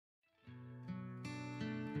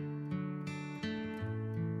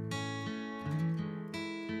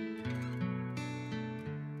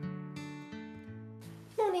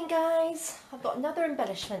Morning guys, I've got another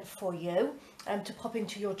embellishment for you to pop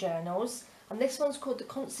into your journals, and this one's called the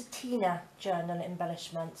Concertina journal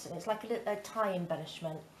embellishment, and it's like a tie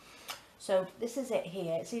embellishment. So this is it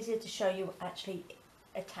here. It's easier to show you actually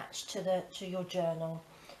attached to your journal.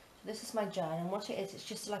 So this is my journal, and what it is, it's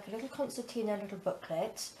just like a little concertina little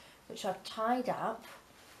booklet which I've tied up,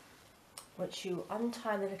 which you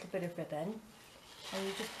untie the little bit of ribbon and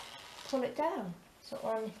you just pull it down. So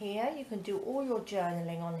on here you can do all your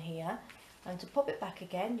journaling on here, and to pop it back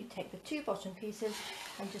again you take the two bottom pieces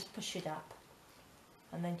and just push it up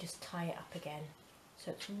and then just tie it up again.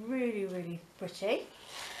 So it's really pretty.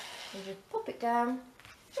 You just pop it down,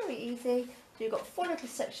 very easy. So you've got 4 little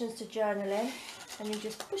sections to journal in, and you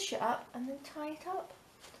just push it up and then tie it up.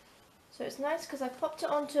 So it's nice because I popped it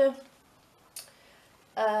onto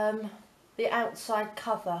the outside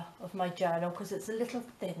cover of my journal because it's a little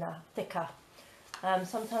thicker.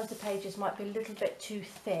 Sometimes the pages might be a little bit too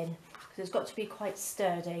thin because it's got to be quite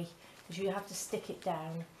sturdy because you have to stick it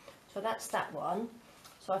down. So that's that one.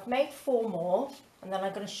 So I've made 4 more, and then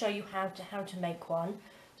I'm going to show you how to make one.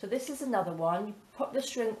 So this is another one. You pop the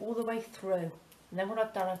string all the way through, and then what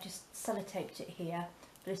I've done, I've just sellotaped it here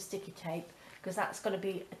with a sticky tape because that's going to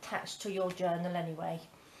be attached to your journal anyway.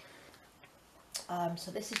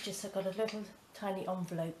 So this is just, I've got a little tiny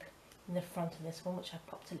envelope in the front of this one which I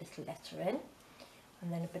popped a little letter in,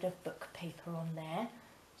 and then a bit of book paper on there.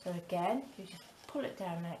 So again, you just pull it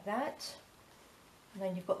down like that, and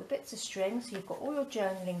then you've got the bits of string, so you've got all your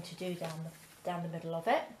journaling to do down the middle of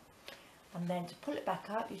it. And then to pull it back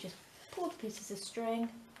up, you just pull the pieces of string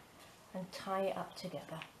and tie it up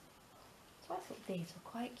together. So I thought these were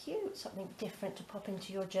quite cute, something different to pop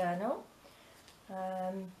into your journal.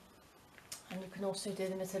 And you can also do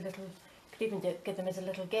them as a little, you could even give them as a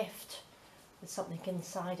little gift with something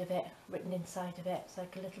inside of it, written inside of it. It's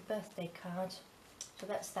like a little birthday card. So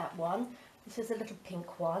that's that one. This is a little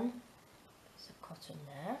pink one. Piece of cotton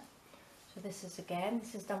there. So this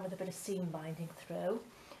is done with a bit of seam binding through.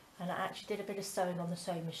 And I actually did a bit of sewing on the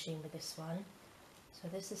sewing machine with this one. So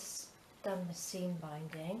this is done with seam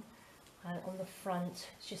binding. And on the front,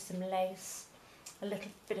 it's just some lace, a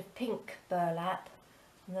little bit of pink burlap,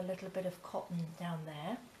 and a little bit of cotton down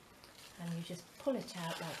there. And you just pull it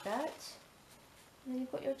out like that. And then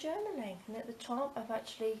you've got your journaling. And at the top, I've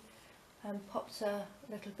actually popped a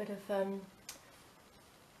little bit of a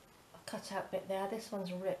cut out bit there. This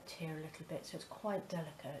one's ripped here a little bit, so it's quite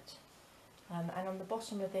delicate. And on the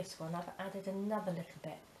bottom of this one, I've added another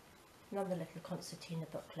little concertina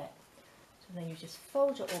booklet. So then you just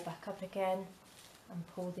fold it all back up again and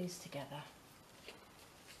pull these together,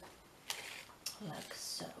 like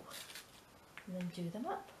so. And then do them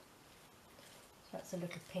up. So that's a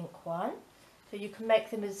little pink one. So you can make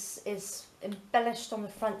them as embellished on the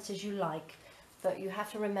fronts as you like, but you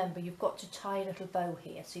have to remember you've got to tie a little bow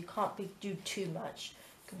here, so you can't do too much.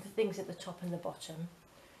 You can put things at the top and the bottom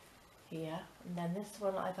here. And then this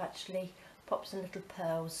one, I've actually popped some little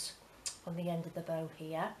pearls on the end of the bow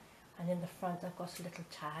here, and in the front I've got a little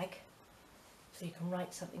tag, so you can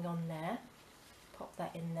write something on there. Pop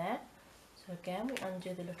that in there. So again, we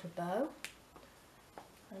undo the little bow,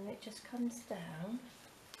 and it just comes down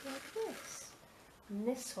like this. And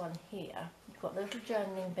this one here, you've got the little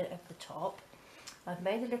journaling bit at the top. I've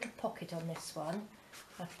made a little pocket on this one.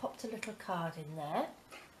 I've popped a little card in there,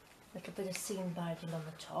 a little bit of seam binding on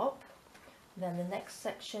the top. And then the next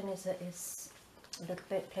section is a little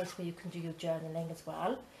bit place where you can do your journaling as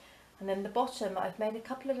well. And then the bottom, I've made a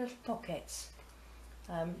couple of little pockets.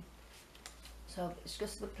 So it's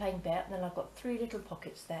just the plain bit, and then I've got 3 little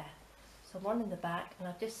pockets there. So one in the back, and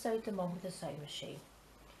I've just sewed them on with a sewing machine.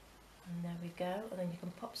 And there we go. And then you can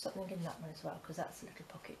pop something in that one as well, because that's a little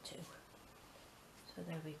pocket too. So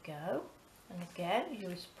there we go. And again, you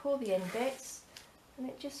just pull the end bits, and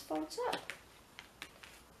it just folds up.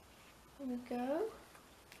 There we go.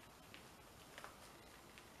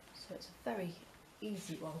 So it's a very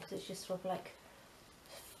easy one because it's just sort of like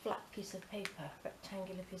a flat piece of paper,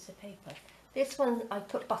 rectangular piece of paper. This one I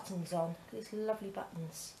put buttons on, these lovely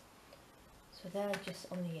buttons. So they're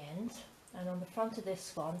just on the end. And on the front of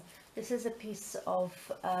this one, this is a piece of,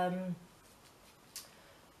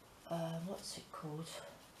 what's it called?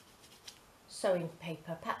 Sewing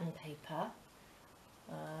paper, pattern paper.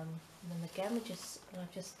 And then again,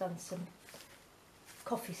 I've just done some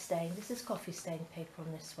coffee stain. This is coffee stain paper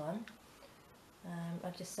on this one.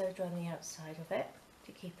 I've just sewed around the outside of it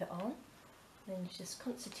to keep it on. Then you just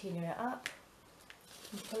concertina it up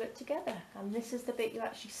and pull it together. And this is the bit you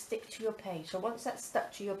actually stick to your page. So once that's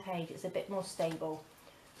stuck to your page, it's a bit more stable.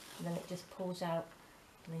 And then it just pulls out,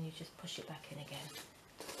 and then you just push it back in again.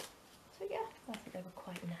 So yeah, I think they were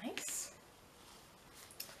quite nice.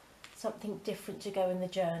 Something different to go in the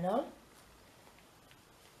journal.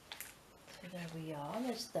 So there we are,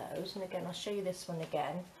 there's those, and again I'll show you this one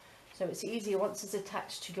again. So it's easier once it's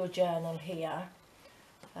attached to your journal here.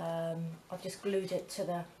 I've just glued it to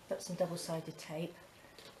the, put some double-sided tape,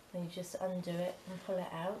 and you just undo it and pull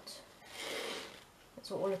it out.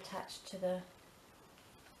 It's all attached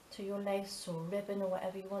to your lace or ribbon or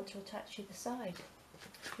whatever you want to attach either side.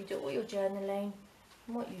 You do all your journaling,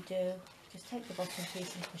 and what you do, just take the bottom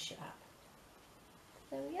piece and push it up.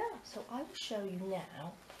 There we are. So I will show you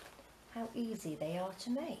now how easy they are to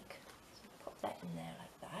make. So pop that in there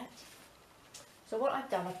like that. So what I've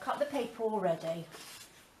done, I've cut the paper already.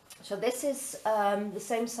 So this is the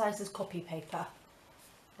same size as copy paper.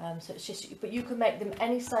 So it's just, but you can make them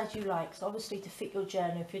any size you like. So obviously to fit your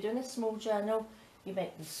journal, if you're doing a small journal, you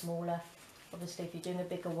make them smaller. Obviously if you're doing a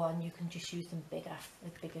bigger one, you can just use them bigger,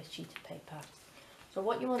 a bigger sheet of paper. So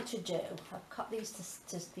what you want to do, I've cut these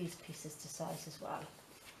to these pieces to size as well.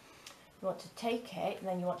 You want to take it and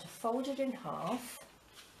then you want to fold it in half.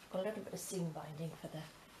 Got a little bit of seam binding for the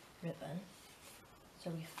ribbon. So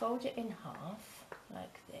we fold it in half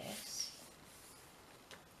like this.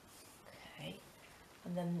 Okay,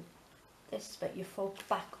 and then this bit you fold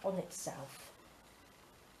back on itself.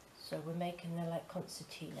 So we're making the like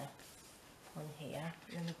concertina on here,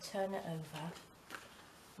 and then we turn it over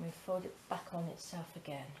and we fold it back on itself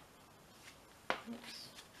again. Oops.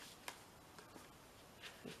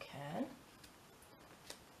 If we can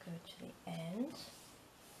go to the end.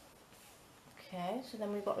 Okay, so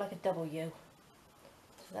then we've got like a W.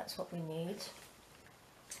 So that's what we need.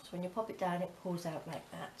 So when you pop it down, it pulls out like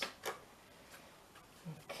that.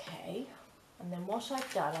 Okay, and then what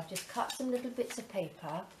I've done, I've just cut some little bits of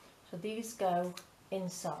paper. So these go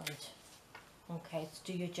inside, okay,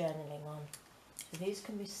 to do your journaling on. So these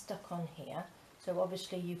can be stuck on here. So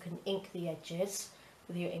obviously you can ink the edges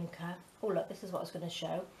with your inker. Oh look, this is what I was going to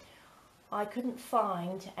show. I couldn't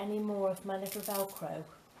find any more of my little Velcro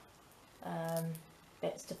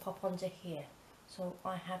bits to pop onto here. So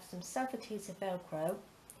I have some self-adhesive Velcro,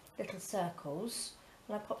 little circles,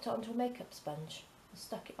 and I popped it onto a makeup sponge and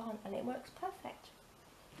stuck it on, and it works perfect.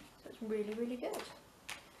 So it's really, really good.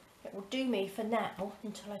 It will do me for now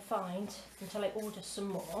until I order some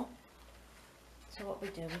more. So what we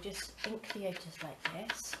do, we just ink the edges like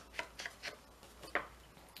this.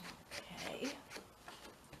 Okay.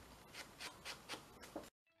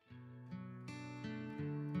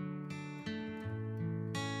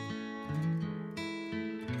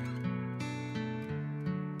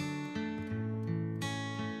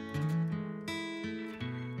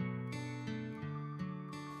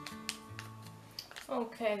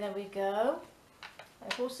 Okay, there we go.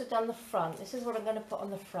 I've also done the front. This is what I'm going to put on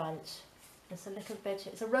the front. It's a little bit,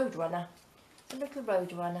 it's a road runner. It's a little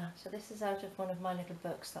road runner. So this is out of one of my little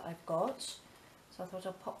books that I've got. So I thought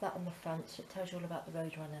I'll pop that on the front. It tells you all about the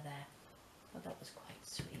road runner there. Oh, that was quite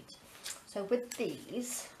sweet. So with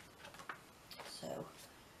these, so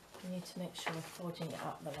we need to make sure we're folding it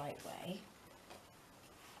up the right way.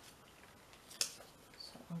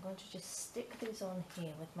 So I'm going to just stick these on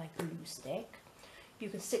here with my glue stick. You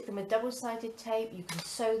can stick them with double-sided tape, you can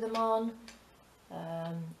sew them on,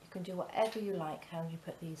 you can do whatever you like how you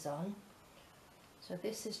put these on. So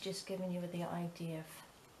this is just giving you the idea of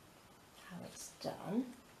how it's done.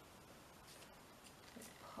 Let's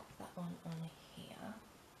pop that one on here,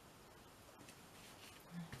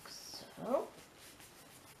 like so.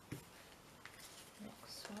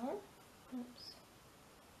 Next one, oops,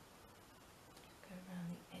 go around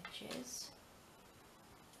the edges.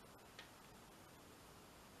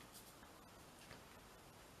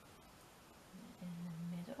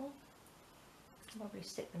 Probably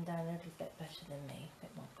stick them down a little bit better than me, a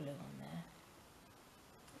bit more glue on there.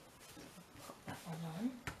 Pop that one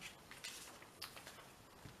on.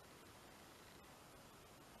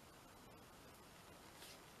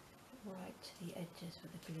 Right to the edges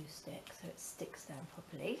with the glue stick so it sticks down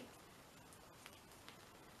properly.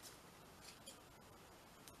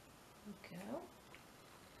 There we go.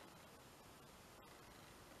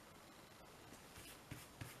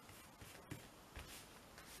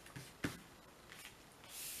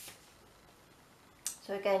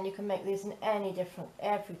 So again, you can make these in every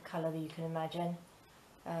colour that you can imagine,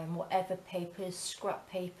 whatever papers, scrap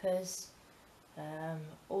papers,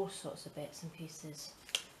 all sorts of bits and pieces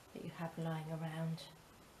that you have lying around.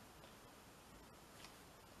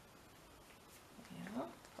 There we are,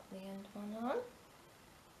 put the end one on.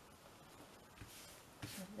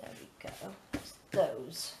 So there we go, that's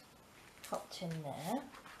those popped in there.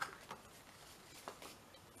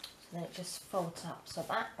 then it just folds up, so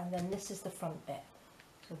that, and then this is the front bit.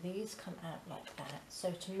 So these come out like that.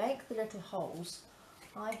 So to make the little holes,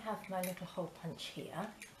 I have my little hole punch here.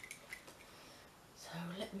 So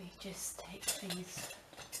let me just take these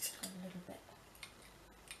a little bit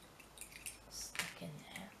stuck in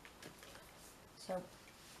there. So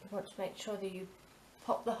you want to make sure that you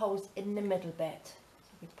pop the holes in the middle bit. So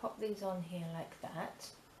we pop these on here like that,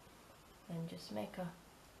 and just make a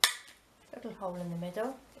little hole in the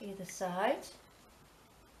middle, either side,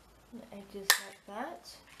 and the edges like that.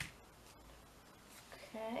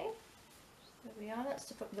 Okay, so there we are,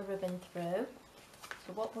 let's put the ribbon through.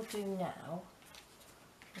 So what we'll do now,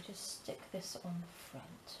 we'll just stick this on the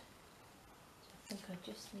front. So I think I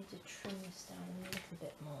just need to trim this down a little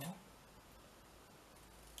bit more.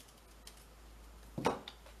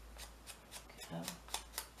 Go.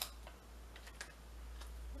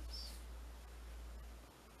 Oops.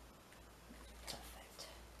 Perfect.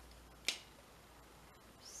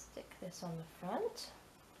 Stick this on the front.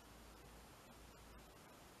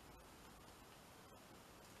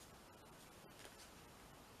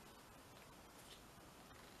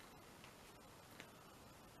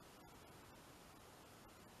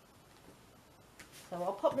 So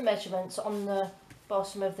I'll pop the measurements on the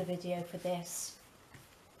bottom of the video for this,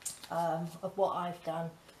 of what I've done.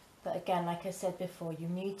 But again, like I said before, you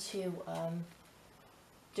need to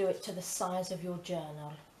do it to the size of your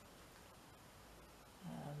journal.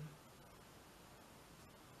 There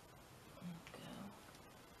we go.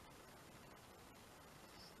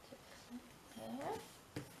 Stick that there.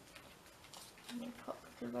 And we'll pop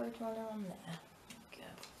the road roller on there. There we go.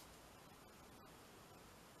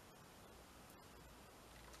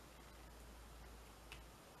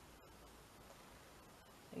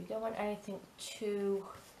 You don't want anything too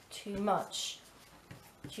much,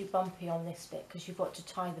 too bumpy on this bit, because you've got to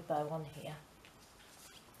tie the bow on here.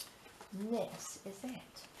 And this is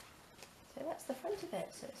it. So that's the front of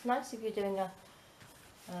it. So it's nice if you're doing a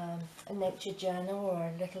nature journal or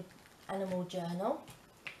a little animal journal.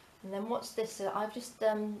 And then what's this? I've just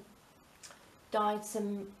dyed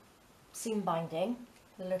some seam binding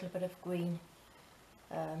with a little bit of green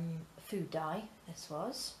food dye. This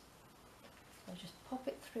was. I'll just pop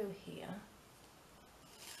it through here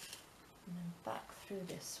and then back through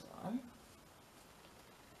this one.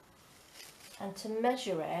 And to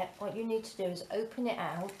measure it, what you need to do is open it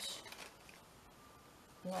out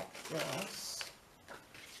like this,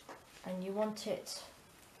 and you want it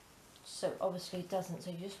so obviously it doesn't,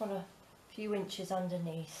 so you just want a few inches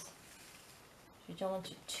underneath. You don't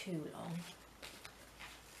want it too long.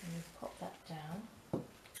 And you pop that down.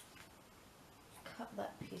 Cut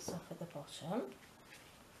that piece off at the bottom,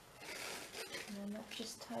 and then that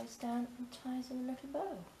just ties down and ties in a little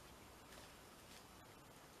bow.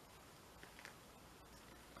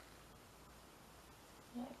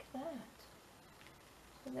 Like that.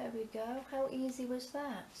 So there we go. How easy was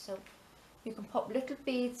that? So you can pop little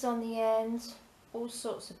beads on the end, all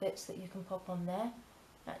sorts of bits that you can pop on there,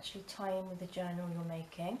 actually tie in with the journal you're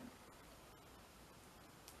making.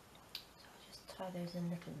 Tie those in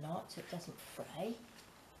little knots so it doesn't fray.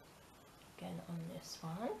 Again on this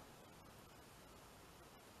one.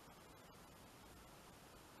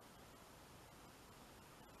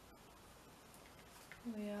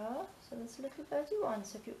 There we are. So there's a little birdie one.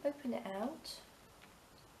 So if you open it out,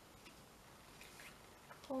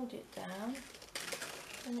 hold it down,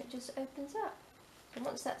 and it just opens up. And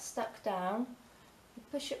once that's stuck down, you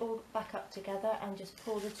push it all back up together and just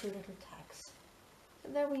pull the two little tags. So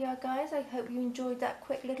there we are, guys. I hope you enjoyed that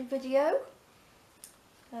quick little video,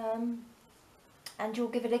 and you'll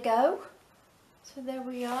give it a go. So there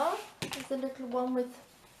we are. There's the little one with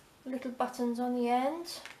little buttons on the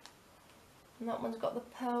end, and that one's got the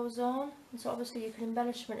pearls on. And so obviously you can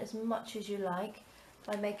embellishment as much as you like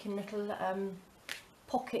by making little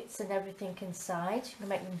pockets and everything inside. You can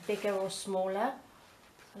make them bigger or smaller.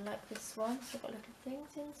 I like this one, so I've got little things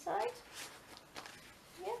inside.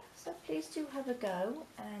 Yeah, so please do have a go,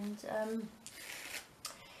 and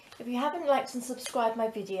if you haven't liked and subscribed my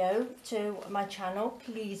video to my channel,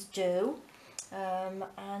 please do,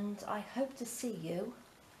 and I hope to see you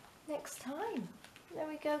next time. There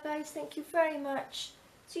we go, guys. Thank you very much.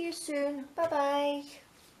 See you soon. Bye bye.